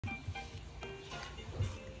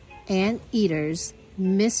Anteater's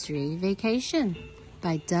Mystery Vacation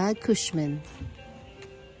by Doug Cushman.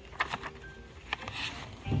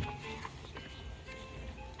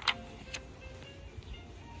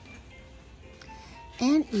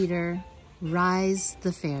 Anteater rides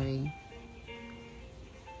the ferry.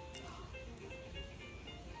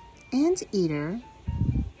 Anteater,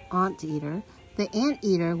 the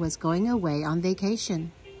anteater was going away on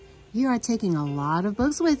vacation. "You are taking a lot of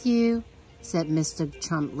books with you," said Mr.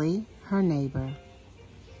 Chumley, her neighbor.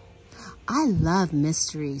 "I love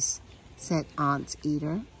mysteries," said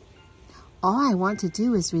Anteater. "All I want to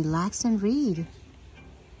do is relax and read."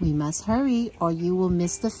 "We must hurry or you will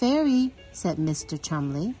miss the ferry," said Mr.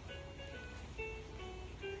 Chumley.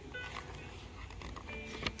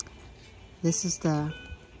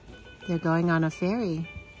 They're going on a ferry.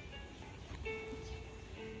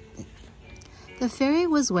 The ferry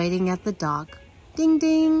was waiting at the dock. Ding,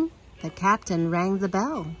 ding! The captain rang the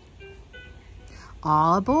bell.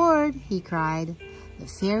 "All aboard," he cried. "The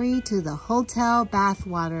ferry to the Hotel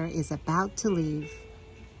Bathwater is about to leave."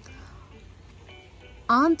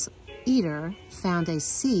 Anteater found a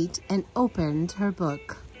seat and opened her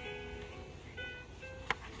book.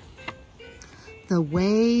 The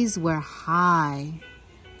waves were high.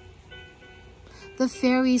 The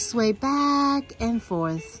ferry swayed back and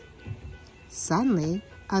forth. Suddenly,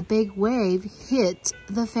 a big wave hit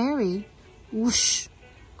the ferry. Whoosh!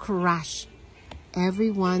 Crash!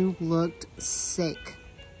 Everyone looked sick.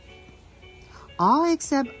 All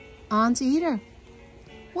except Anteater.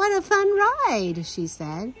 "What a fun ride," she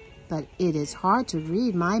said, "but it is hard to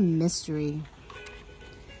read my mystery."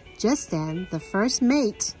 Just then, the first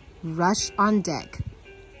mate rushed on deck.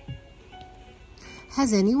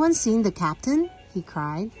 "Has anyone seen the captain?" he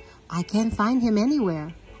cried. "I can't find him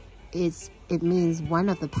anywhere." It means one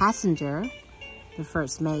of the passenger, the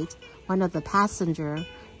first mate, one of the passenger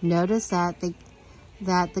noticed that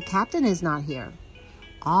the captain is not here.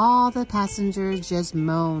 All the passengers just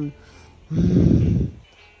moan.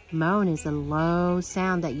 Moan is a low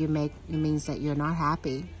sound that you make. It means that you're not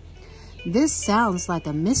happy. "This sounds like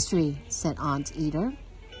a mystery," said Anteater.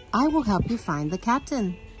 "I will help you find the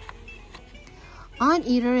captain."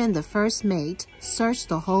 Anteater and the first mate searched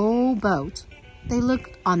the whole boat. They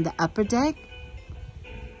looked on the upper deck.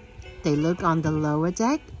 They looked on the lower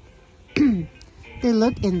deck. They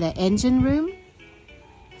looked in the engine room.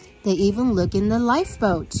 They even looked in the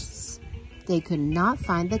lifeboats. They could not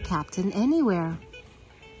find the captain anywhere.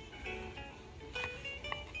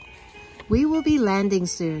 "We will be landing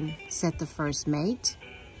soon," said the first mate.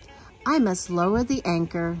 "I must lower the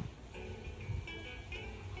anchor."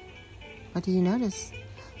 What do you notice?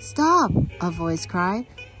 "Stop!" a voice cried.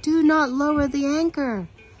 "Do not lower the anchor."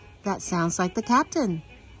 "That sounds like the captain,"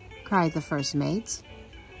 cried the first mate.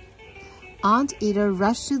 Anteater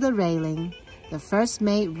rushed to the railing. The first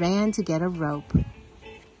mate ran to get a rope.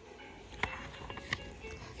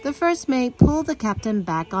 The first mate pulled the captain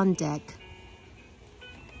back on deck.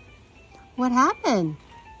 "What happened?"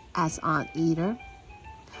 asked Anteater.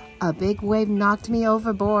 "A big wave knocked me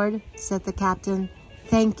overboard," said the captain.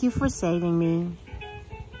 "Thank you for saving me."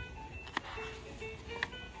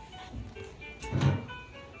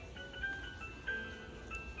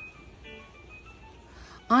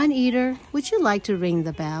 "Anteater, would you like to ring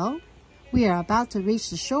the bell? We are about to reach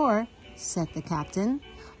the shore," said the captain.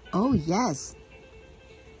 "Oh, yes,"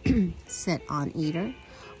 said Anteater.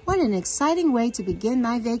 "What an exciting way to begin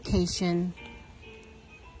my vacation."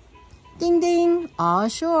 "Ding, ding, all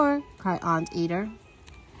ashore," cried Anteater.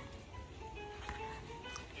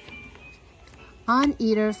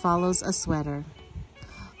 Anteater follows a sweater.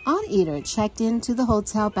 Anteater checked into the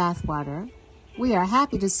hotel bathwater. "We are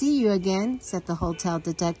happy to see you again," said the hotel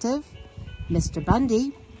detective, Mr.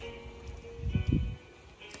 Bundy.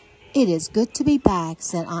 "It is good to be back,"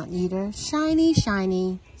 said Anteater. "Shiny,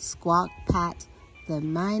 shiny," squawked Pat, the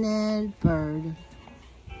mynad bird.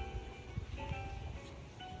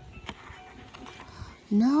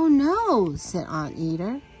 "No, no," said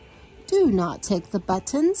Anteater. "Do not take the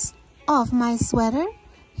buttons off my sweater.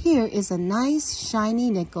 Here is a nice shiny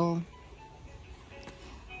nickel."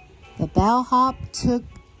 The bellhop took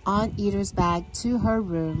Anteater's bag to her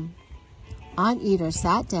room. Anteater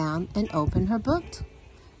sat down and opened her book,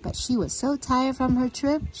 but she was so tired from her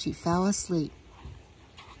trip she fell asleep.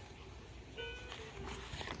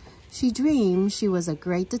 She dreamed she was a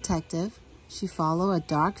great detective. She followed a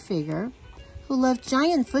dark figure who left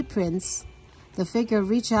giant footprints. The figure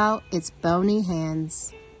reached out its bony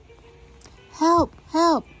hands. "Help!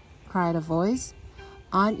 Help!" cried a voice.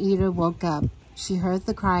 Anteater woke up. She heard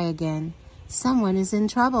the cry again. "Someone is in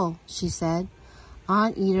trouble," she said.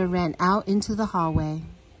 Anteater ran out into the hallway.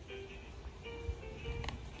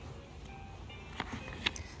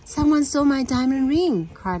 Someone stole my diamond ring,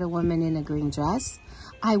 cried a woman in a green dress.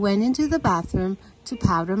 I went into the bathroom to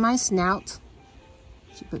powder my snout.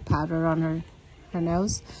 She put powder on her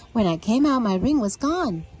nose. When I came out, my ring was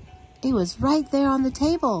gone. It was right there on the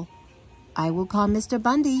table. I will call Mr.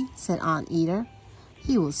 Bundy, said Aunt Eater.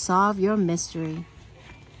 He will solve your mystery.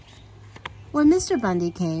 When Mr.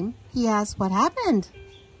 Bundy came, he asked, what happened?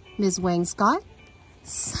 Miss Wainscott?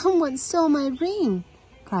 Someone stole my ring,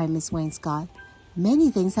 cried Miss Wainscott.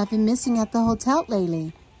 Many things have been missing at the hotel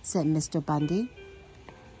lately, said Mr. Bundy.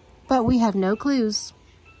 But we have no clues.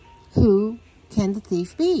 Who can the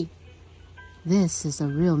thief be? This is a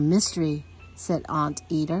real mystery, said Aunt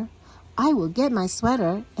Eater. I will get my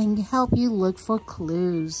sweater and help you look for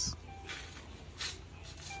clues.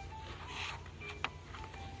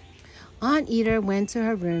 Aunt Eater went to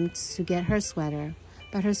her room to get her sweater,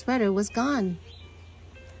 but her sweater was gone.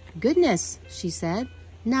 Goodness, she said,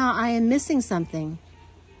 now I am missing something.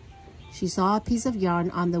 She saw a piece of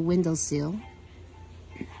yarn on the windowsill.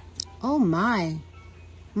 Oh my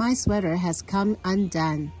sweater has come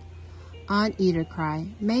undone. Aunt Eater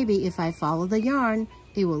cried, maybe if I follow the yarn,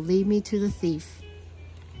 it will lead me to the thief.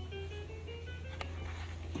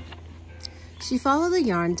 She followed the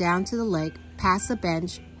yarn down to the lake, past a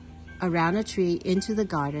bench, around a tree, into the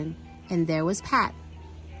garden, and there was Pat,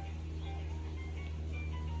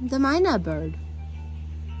 the mynah bird.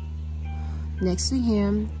 Next to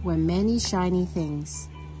him were many shiny things,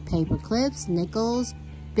 paper clips, nickels,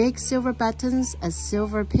 big silver buttons, a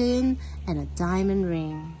silver pin, and a diamond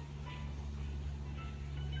ring.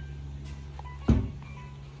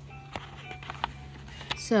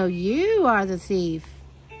 So you are the thief,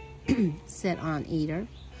 said Aunt Eater.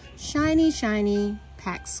 Shiny, shiny,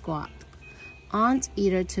 Pat squawked. Aunt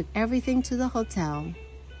Eater took everything to the hotel.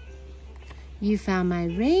 You found my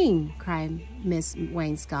ring, cried Miss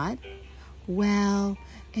Wainscott. Well,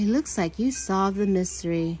 it looks like you solved the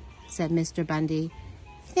mystery, said Mr. Bundy.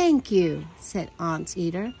 Thank you, said Aunt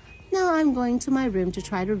Eater. Now I'm going to my room to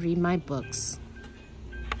try to read my books.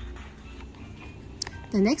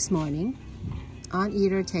 The next morning, Aunt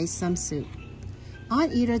Eater tasted some soup.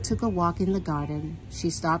 Aunt Eater took a walk in the garden. She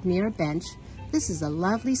stopped near a bench. This is a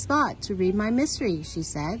lovely spot to read my mystery, she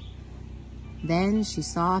said. Then she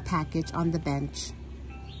saw a package on the bench.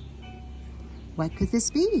 What could this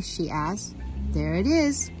be? She asked. There it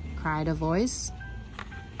is, cried a voice.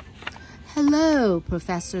 Hello,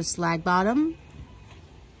 Professor Slagbottom,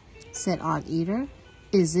 said Aunt Eater.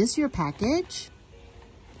 Is this your package?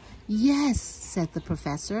 Yes, said the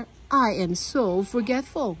professor. I am so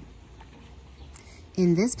forgetful.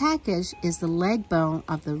 In this package is the leg bone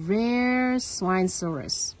of the rare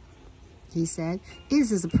Swinosaurus, he said. It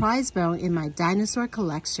is a prize bone in my dinosaur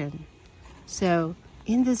collection. So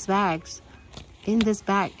in this package,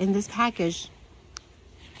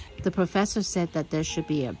 the professor said that there should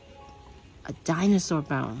be a dinosaur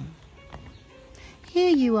bone. Here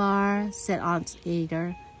you are, said Aunt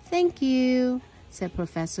Eater. Thank you, said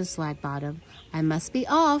Professor Slagbottom. I must be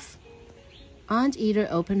off. Aunt Eater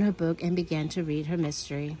opened her book and began to read her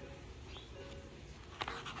mystery.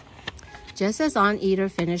 Just as Aunt Eater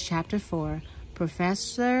finished chapter 4,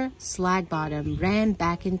 Professor Slagbottom ran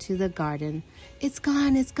back into the garden. It's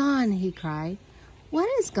gone, he cried. What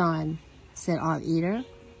is gone? Said Aunt Eater.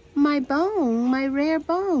 My bone, my rare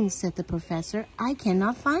bone, said the professor. I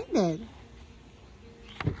cannot find it.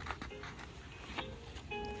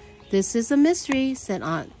 This is a mystery, said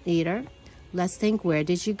Aunt Eater. Let's think, where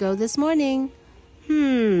did you go this morning?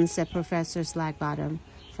 Said Professor Slagbottom.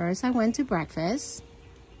 First I went to breakfast.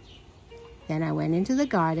 Then I went into the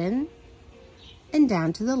garden and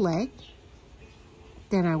down to the lake.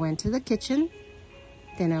 Then I went to the kitchen.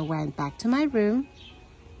 Then I went back to my room.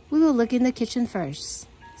 We will look in the kitchen first,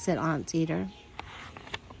 said Aunt Eater.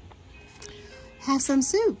 Have some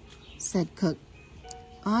soup, said Cook.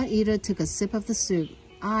 Aunt Eater took a sip of the soup.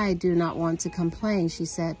 I do not want to complain, she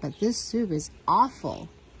said, but this soup is awful.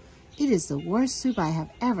 It is the worst soup I have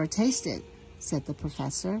ever tasted, said the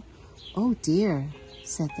professor. Oh dear,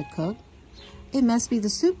 said the cook. It must be the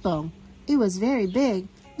soup bone. It was very big.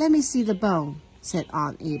 Let me see the bone, said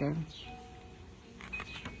Aunt Eater.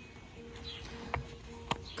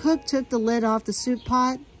 Cook took the lid off the soup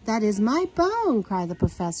pot. That is my bone, cried the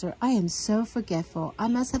professor. I am so forgetful. I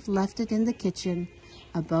must have left it in the kitchen.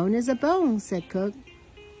 A bone is a bone, said Cook.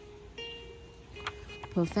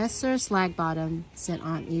 Professor Slagbottom, said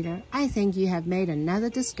Aunt Eater, I think you have made another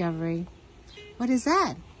discovery. What is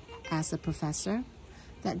that? Asked the professor.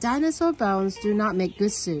 That dinosaur bones do not make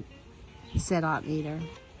good soup, said Aunt Eater.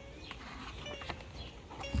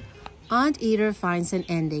 Aunt Eater finds an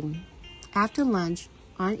ending. After lunch,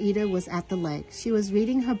 Aunt Ida was at the lake. She was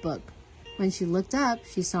reading her book. When she looked up,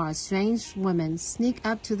 she saw a strange woman sneak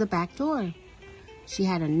up to the back door. She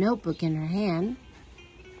had a notebook in her hand.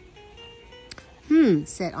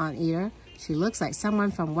 Said Aunt Ida. She looks like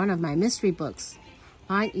someone from one of my mystery books.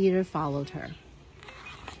 Aunt Ida followed her.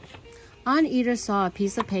 Aunt Ida saw a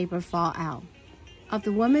piece of paper fall out of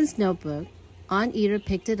the woman's notebook. Aunt Ida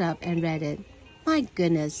picked it up and read it. My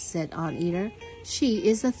goodness, said Aunt Ida. She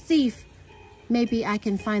is a thief. Maybe I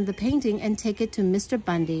can find the painting and take it to Mr.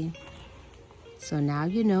 Bundy. So now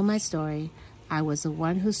you know my story. I was the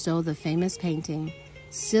one who stole the famous painting.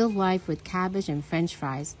 Still life with cabbage and French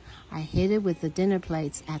fries. I hid it with the dinner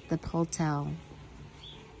plates at the hotel.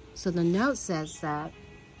 So the note says that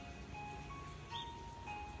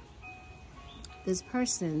this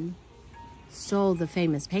person stole the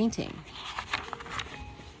famous painting.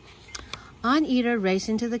 Aunt Ida raced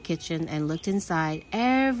into the kitchen and looked inside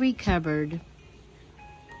every cupboard.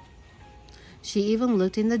 She even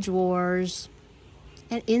looked in the drawers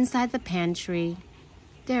and inside the pantry.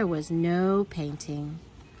 There was no painting.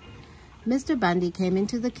 Mr. Bundy came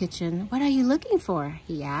into the kitchen. What are you looking for?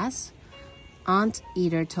 He asked. Aunt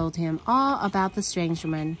Ida told him all about the strange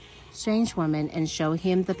woman and showed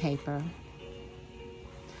him the paper.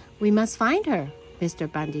 We must find her, Mr.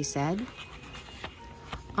 Bundy said.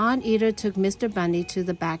 Aunt Ida took Mr. Bundy to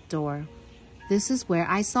the back door. This is where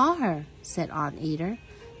I saw her, said Aunt Ida.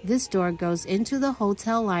 This door goes into the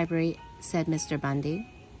hotel library, said Mr. Bundy.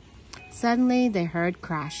 Suddenly, they heard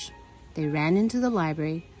crash. They ran into the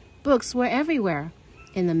library. Books were everywhere.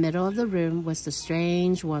 In the middle of the room was the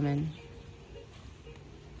strange woman.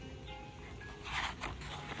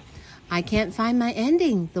 I can't find my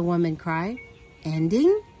ending, the woman cried.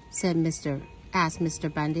 Ending? asked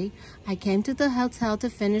Mr. Bundy. I came to the hotel to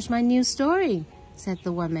finish my new story, said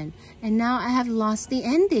the woman, and now I have lost the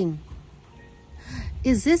ending.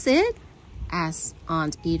 Is this it? asked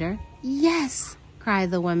Aunt Ida. Yes, cried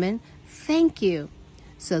the woman. Thank you.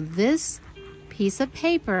 So this piece of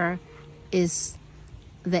paper is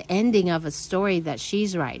the ending of a story that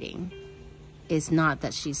she's writing. It's not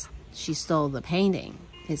that she stole the painting.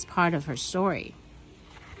 It's part of her story.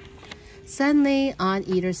 Suddenly, Aunt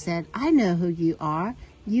Ida said, I know who you are.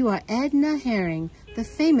 You are Edna Herring, the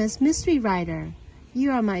famous mystery writer. You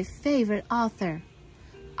are my favorite author.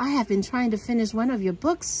 I have been trying to finish one of your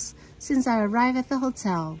books since I arrived at the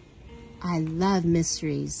hotel. I love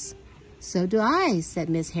mysteries. So do I, said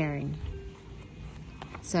Miss Herring.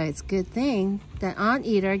 So it's a good thing that Aunt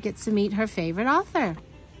Ida gets to meet her favorite author.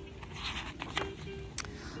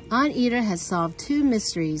 Aunt Ida has solved 2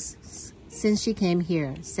 mysteries since she came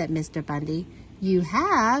here, said Mr. Bundy. You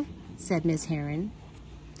have, said Miss Herring.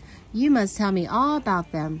 You must tell me all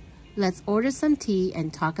about them. Let's order some tea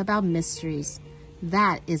and talk about mysteries.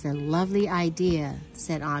 That is a lovely idea,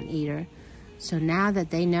 said Aunt Ida. So now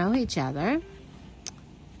that they know each other,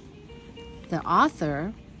 the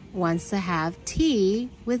author wants to have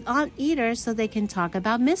tea with Aunt Ida so they can talk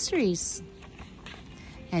about mysteries.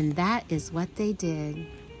 And that is what they did.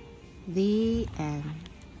 The end.